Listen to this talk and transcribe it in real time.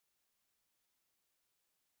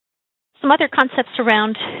Some other concepts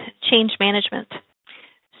around change management.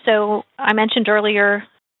 So I mentioned earlier,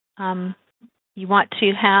 you want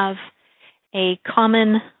to have a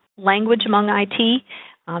common language among IT,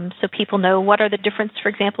 so people know what are the difference, for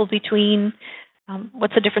example, between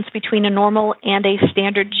what's the difference between a normal and a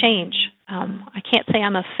standard change. I can't say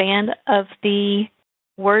I'm a fan of the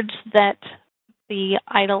words that the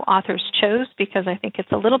ITIL authors chose because I think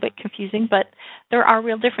it's a little bit confusing, but there are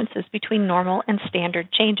real differences between normal and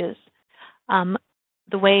standard changes.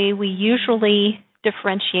 The way we usually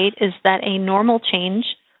differentiate is that a normal change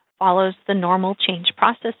follows the normal change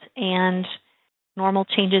process, and normal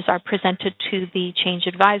changes are presented to the Change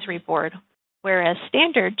Advisory Board, whereas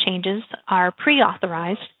standard changes are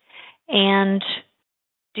pre-authorized and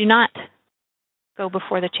do not go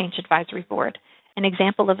before the Change Advisory Board. An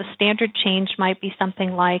example of a standard change might be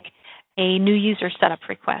something like a new user setup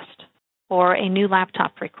request or a new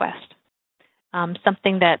laptop request,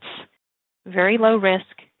 something that's very low risk.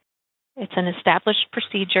 It's an established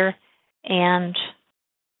procedure, and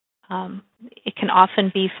it can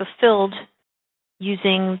often be fulfilled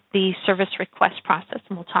using the service request process,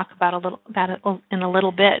 and we'll talk about it in a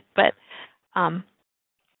little bit. But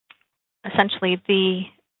essentially, the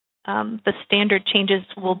standard changes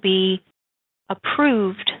will be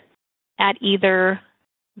approved at either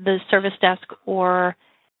the service desk or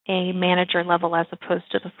a manager level, as opposed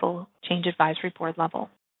to the full Change Advisory Board level.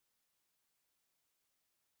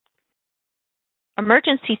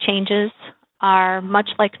 Emergency changes are much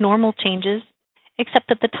like normal changes, except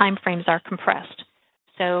that the time frames are compressed.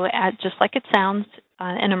 So just like it sounds,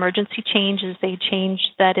 an emergency change is a change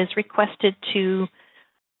that is requested to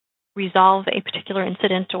resolve a particular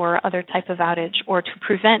incident or other type of outage, or to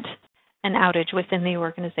prevent an outage within the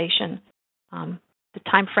organization. The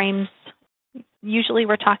time frames, usually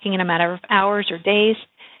we're talking in a matter of hours or days,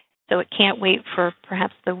 so it can't wait for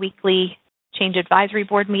perhaps the weekly Change Advisory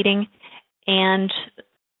Board meeting. And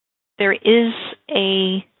there is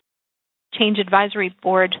a Change Advisory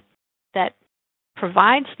Board that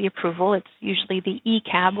provides the approval. It's usually the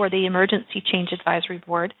ECAB, or the Emergency Change Advisory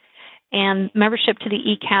Board. And membership to the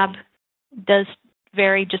ECAB does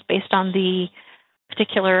vary just based on the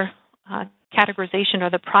particular categorization or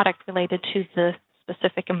the product related to the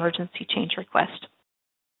specific emergency change request.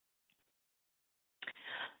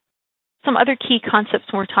 Some other key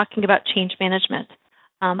concepts when we're talking about change management.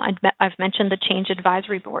 I've mentioned the Change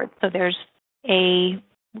Advisory Board. So there's a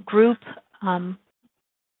group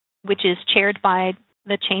which is chaired by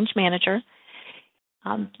the change manager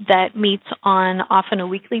that meets on often a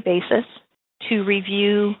weekly basis to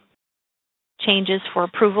review changes for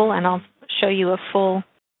approval, and I'll show you a full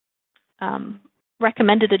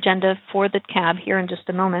recommended agenda for the CAB here in just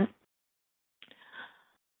a moment.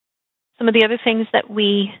 Some of the other things that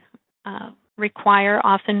we require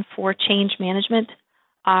often for change management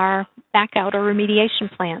are back-out or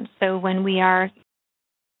remediation plans. So when we are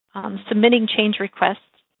submitting change requests,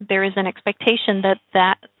 there is an expectation that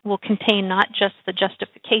that will contain not just the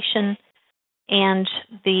justification and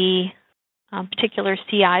the particular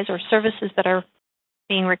CIs or services that are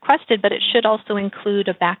being requested, but it should also include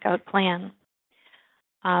a back-out plan.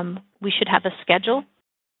 We should have a schedule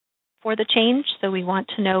for the change, so we want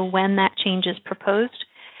to know when that change is proposed.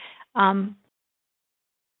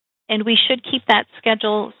 And we should keep that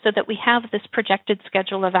schedule so that we have this projected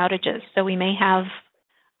schedule of outages. So we may have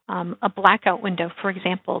a blackout window, for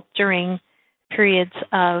example, during periods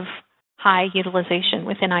of high utilization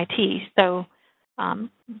within IT. So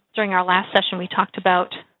during our last session, we talked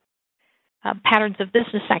about patterns of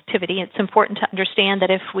business activity. It's important to understand that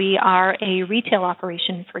if we are a retail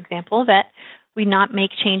operation, for example, that we not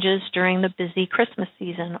make changes during the busy Christmas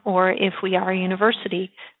season, or if we are a university,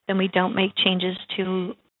 then we don't make changes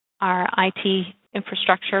to our IT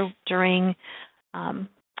infrastructure during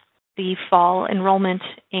the fall enrollment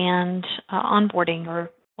and onboarding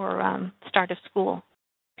or start of school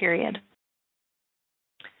period.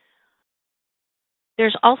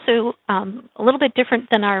 There's also a little bit different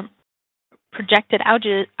than our projected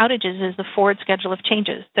outages is the forward schedule of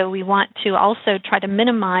changes. So we want to also try to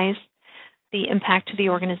minimize the impact to the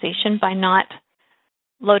organization by not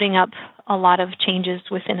loading up a lot of changes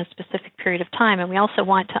within a specific period of time. And we also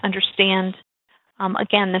want to understand,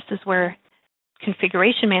 again, this is where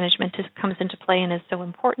configuration management comes into play and is so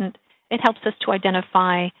important. It helps us to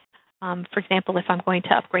identify, for example, if I'm going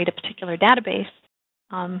to upgrade a particular database,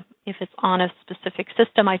 if it's on a specific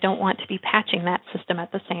system, I don't want to be patching that system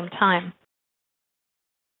at the same time.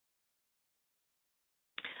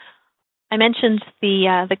 I mentioned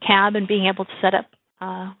the CAB and being able to set up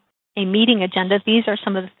a meeting agenda. These are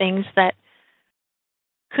some of the things that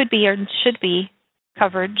could be or should be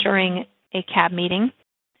covered during a CAB meeting.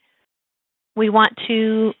 We want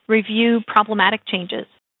to review problematic changes,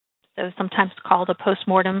 so sometimes called a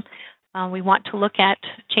postmortem. We want to look at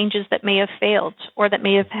changes that may have failed or that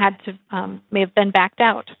may have been backed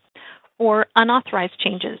out, or unauthorized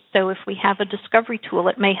changes. So if we have a discovery tool,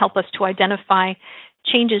 it may help us to identify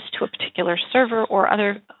changes to a particular server or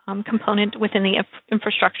other component within the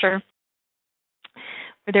infrastructure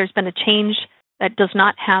where there's been a change that does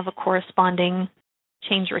not have a corresponding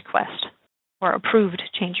change request or approved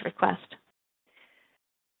change request.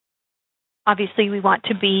 Obviously, we want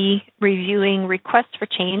to be reviewing requests for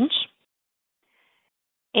change.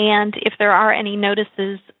 And if there are any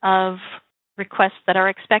notices of requests that are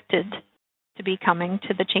expected to be coming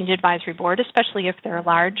to the Change Advisory Board, especially if they're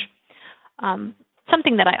large,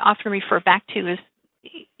 something that I often refer back to is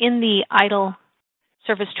in the ITIL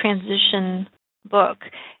service transition book,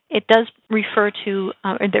 it does refer to,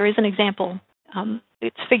 there is an example,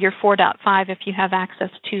 it's figure 4.5 if you have access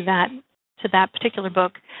to that particular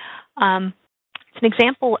book. It's an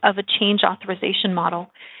example of a change authorization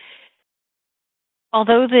model.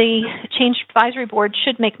 Although the Change Advisory Board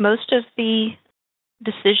should make most of the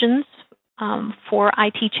decisions for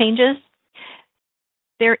IT changes,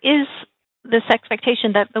 there is this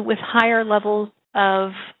expectation that with higher levels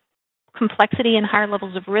of complexity and higher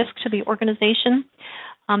levels of risk to the organization,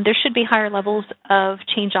 there should be higher levels of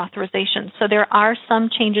change authorization. So there are some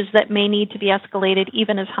changes that may need to be escalated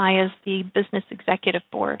even as high as the Business Executive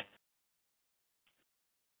Board.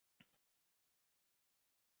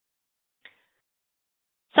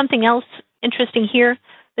 Something else interesting here,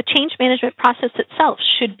 the change management process itself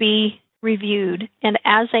should be reviewed. And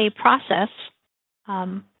as a process,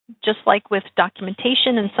 just like with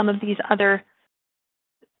documentation and some of these other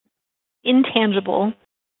intangible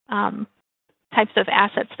types of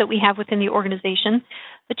assets that we have within the organization,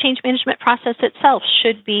 the change management process itself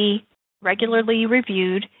should be regularly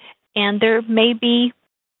reviewed, and there may be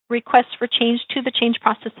requests for change to the change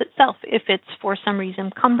process itself if it's for some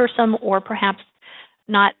reason cumbersome or perhaps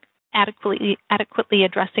not adequately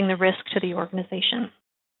addressing the risk to the organization.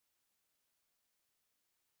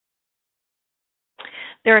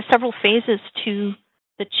 There are several phases to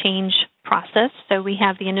the change process. So we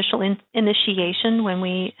have the initial initiation when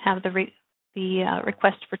we have the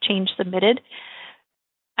request for change submitted.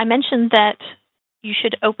 I mentioned that you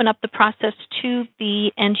should open up the process to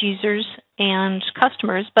the end users and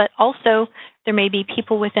customers, but also there may be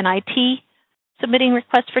people within IT submitting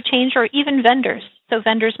requests for change, or even vendors. So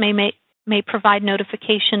vendors may provide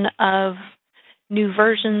notification of new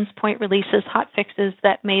versions, point releases, hot fixes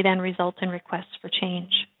that may then result in requests for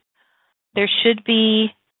change. There should be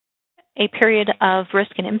a period of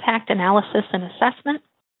risk and impact analysis and assessment.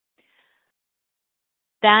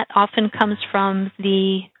 That often comes from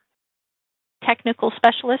the technical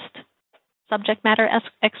specialist, subject matter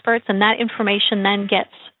experts, and that information then gets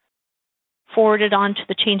forwarded on to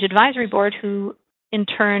the Change Advisory Board, who in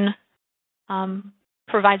turn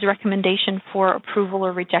provides a recommendation for approval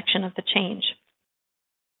or rejection of the change.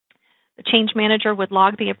 The change manager would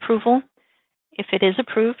log the approval if it is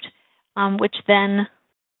approved, which then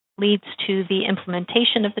leads to the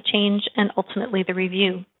implementation of the change and ultimately the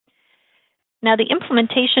review. Now, the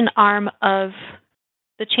implementation arm of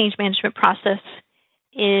the change management process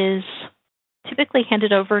is typically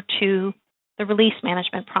handed over to the release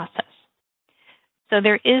management process. So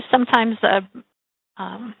there is sometimes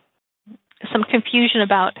some confusion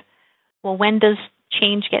about, well, when does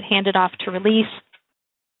change get handed off to release?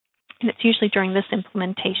 And it's usually during this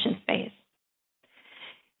implementation phase.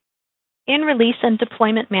 In release and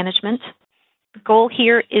deployment management, the goal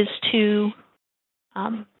here is to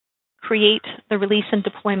create the release and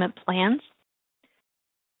deployment plans.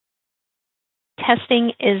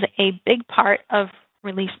 Testing is a big part of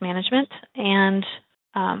release management, and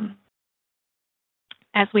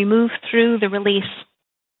as we move through the release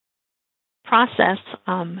process,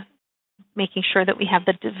 making sure that we have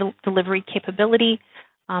the delivery capability,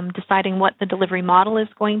 deciding what the delivery model is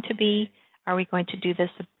going to be. Are we going to do this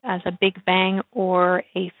as a big bang or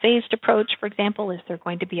a phased approach, for example? Is there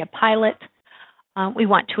going to be a pilot? We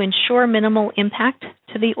want to ensure minimal impact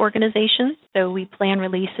to the organization, so we plan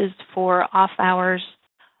releases for off hours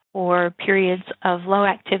or periods of low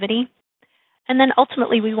activity. And then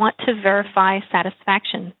ultimately, we want to verify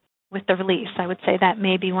satisfaction with the release. I would say that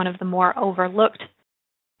may be one of the more overlooked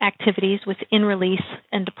activities within release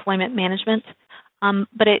and deployment management,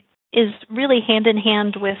 but it is really hand in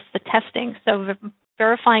hand with the testing. So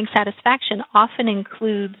verifying satisfaction often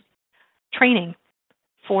includes training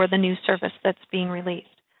for the new service that's being released.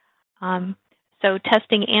 So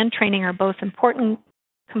testing and training are both important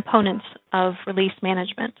components of release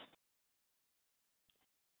management.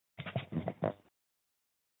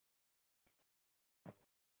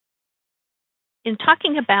 In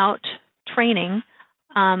talking about training,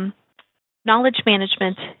 knowledge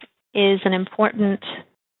management is an important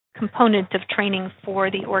component of training for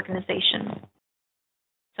the organization.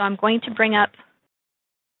 So I'm going to bring up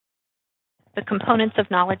the components of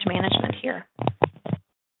knowledge management here.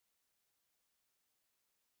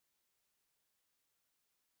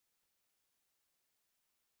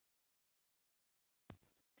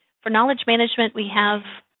 For knowledge management, we have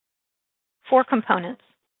 4 components,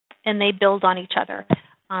 and they build on each other.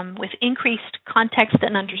 With increased context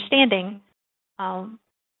and understanding,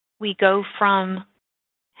 we go from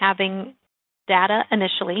having data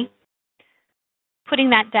initially,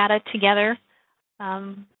 putting that data together,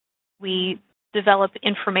 we develop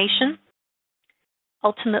information.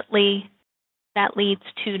 Ultimately, that leads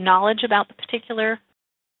to knowledge about the particular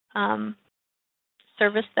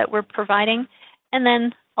service that we're providing, and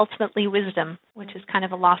then ultimately wisdom, which is kind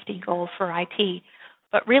of a lofty goal for IT.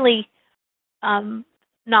 But really,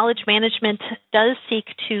 knowledge management does seek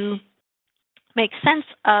to make sense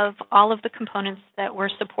of all of the components that we're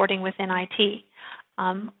supporting within IT.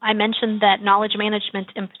 I mentioned that knowledge management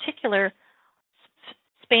in particular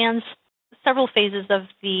spans several phases of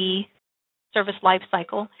the service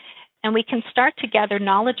lifecycle, and we can start to gather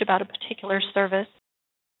knowledge about a particular service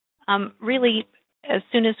really as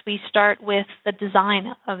soon as we start with the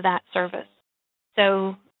design of that service.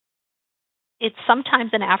 So it's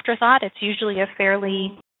sometimes an afterthought. It's usually a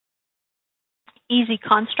fairly easy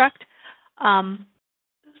construct.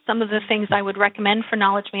 Some of the things I would recommend for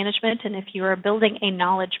knowledge management, and if you are building a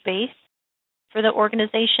knowledge base for the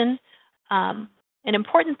organization, an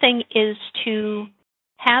important thing is to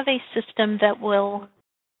have a system that will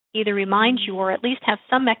either remind you or at least have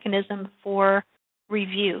some mechanism for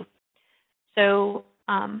review. So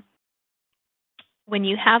when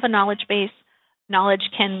you have a knowledge base, knowledge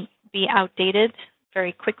can be outdated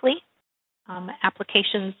very quickly.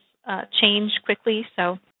 Applications change quickly,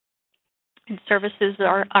 and services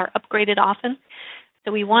are upgraded often.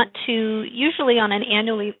 So we want to, usually on an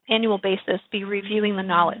annual basis, be reviewing the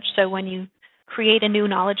knowledge. So when you create a new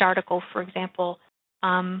knowledge article, for example,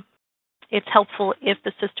 it's helpful if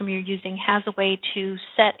the system you're using has a way to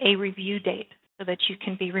set a review date so that you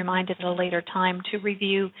can be reminded at a later time to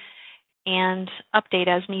review and update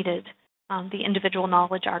as needed the individual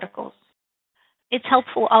knowledge articles. It's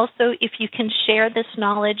helpful also if you can share this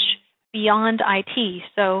knowledge beyond IT.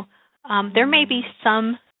 So there may be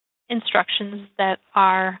some instructions that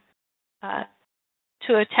are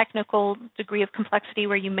to a technical degree of complexity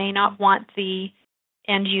where you may not want the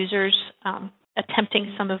end users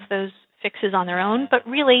attempting some of those fixes on their own, but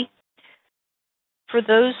really for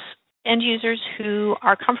those end users who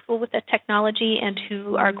are comfortable with the technology and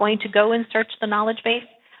who are going to go and search the knowledge base,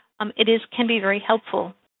 can be very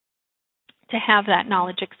helpful to have that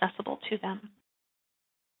knowledge accessible to them.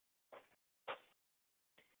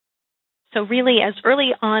 So really, as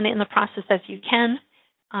early on in the process as you can,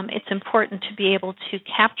 it's important to be able to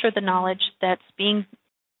capture the knowledge that's being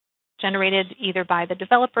generated either by the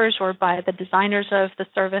developers or by the designers of the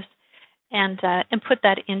service and put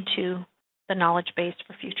that into the knowledge base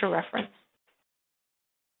for future reference.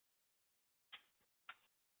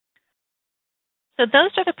 So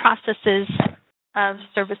those are the processes of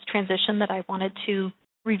service transition that I wanted to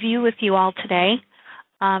review with you all today.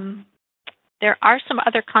 There are some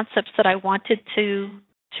other concepts that I wanted to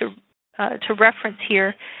reference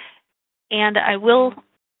here, and I will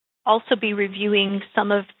also be reviewing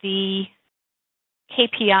some of the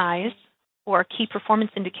KPIs or key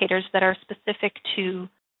performance indicators that are specific to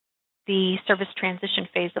the service transition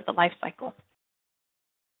phase of the life cycle.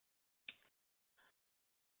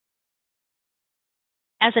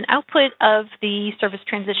 As an output of the service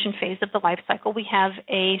transition phase of the life cycle, we have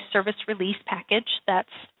a service release package. That's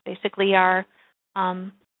basically our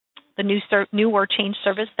the new or changed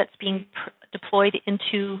service that's being deployed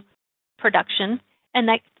into production, and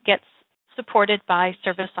that gets supported by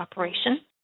service operation.